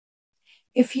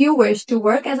If you wish to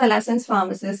work as a licensed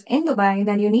pharmacist in Dubai,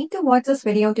 then you need to watch this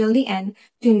video till the end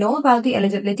to know about the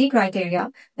eligibility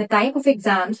criteria, the type of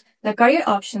exams, the career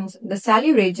options, the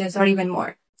salary ranges, or even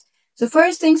more. So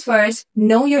first things first,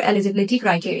 know your eligibility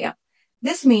criteria.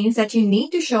 This means that you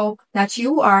need to show that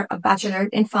you are a bachelor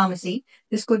in pharmacy.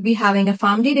 This could be having a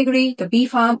PharmD degree, the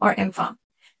B.Pharm or M.Pharm.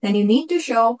 Then you need to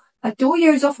show a 2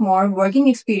 years of more working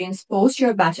experience post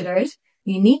your bachelor's.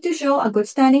 You need to show a good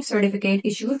standing certificate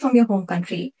issued from your home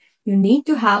country. You need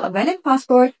to have a valid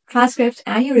passport, transcripts,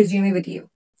 and your resume with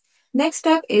you. Next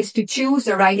step is to choose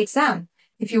the right exam.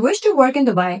 If you wish to work in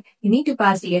Dubai, you need to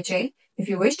pass DHA. If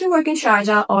you wish to work in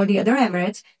Sharjah or the other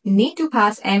Emirates, you need to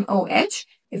pass MOH.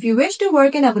 If you wish to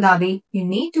work in Abu Dhabi, you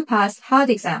need to pass HAAD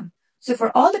exam. So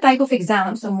for all the type of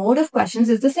exams, the mode of questions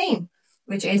is the same,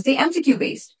 which is the MCQ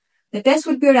based. The test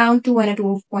would be around 2 and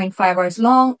 2.5 hours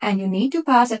long, and you need to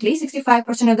pass at least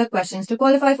 65% of the questions to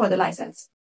qualify for the license.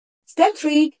 Step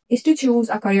 3 is to choose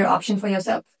a career option for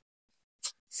yourself.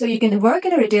 So you can work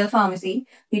in a retail pharmacy,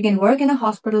 you can work in a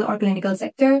hospital or clinical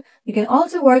sector, you can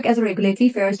also work as a regulatory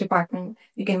affairs department,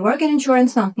 you can work in an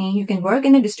insurance company, you can work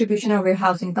in a distribution or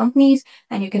warehousing companies,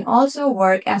 and you can also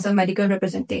work as a medical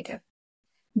representative.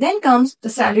 Then comes the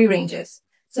salary ranges.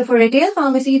 So for retail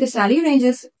pharmacy, the salary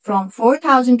ranges from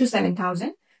 4,000 to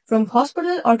 7,000. From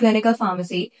hospital or clinical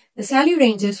pharmacy, the salary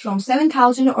ranges from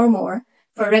 7,000 or more.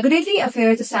 For regulatory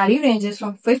affairs, the salary ranges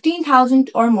from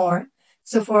 15,000 or more.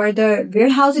 So for the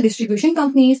warehouse distribution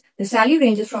companies, the salary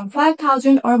ranges from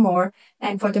 5,000 or more.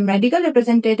 And for the medical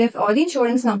representative or the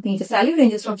insurance companies, the salary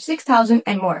ranges from 6,000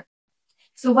 and more.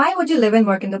 So why would you live and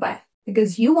work in Dubai?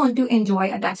 Because you want to enjoy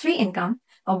a tax-free income,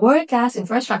 a world-class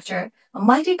infrastructure, a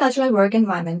multicultural work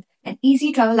environment, and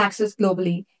easy travel access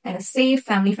globally, and a safe,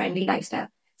 family-friendly lifestyle.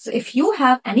 So if you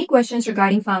have any questions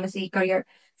regarding pharmacy career,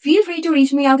 feel free to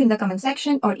reach me out in the comment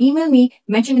section or email me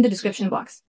mentioned in the description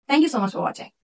box. Thank you so much for watching.